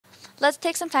Let's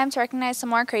take some time to recognize some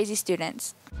more crazy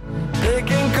students. They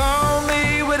can call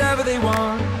me whatever they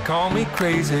want, call me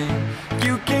crazy.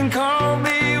 You can call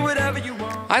me whatever you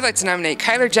want. I'd like to nominate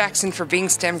Kyler Jackson for being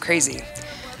STEM crazy.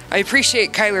 I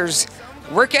appreciate Kyler's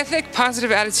work ethic,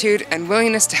 positive attitude, and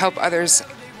willingness to help others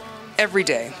every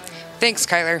day. Thanks,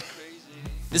 Kyler.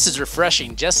 This is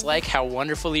refreshing, just like how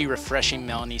wonderfully refreshing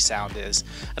Melanie's sound is.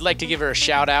 I'd like to give her a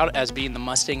shout out as being the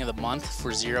Mustang of the Month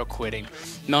for Zero Quitting.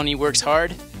 Melanie works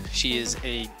hard. She is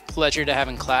a pleasure to have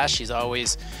in class. She's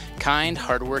always kind,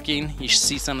 hardworking. You should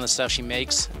see some of the stuff she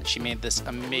makes. She made this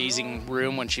amazing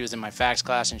room when she was in my fax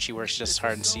class, and she works just as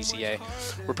hard in CCA.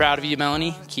 We're proud of you,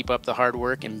 Melanie. Keep up the hard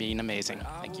work and being amazing.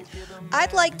 Thank you.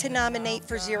 I'd like to nominate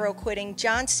for Zero Quitting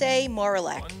John Say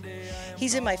Moralek.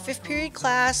 He's in my 5th period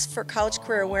class for College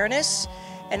Career Awareness,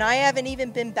 and I haven't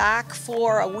even been back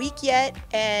for a week yet,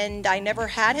 and I never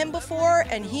had him before,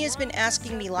 and he has been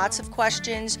asking me lots of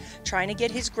questions, trying to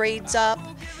get his grades up,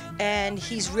 and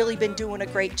he's really been doing a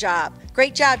great job.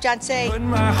 Great job, John Say. Put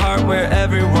my heart where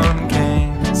everyone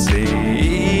can see.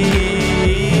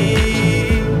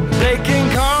 They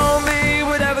can call me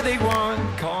whatever they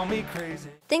want, call me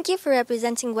crazy. Thank you for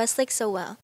representing Westlake so well.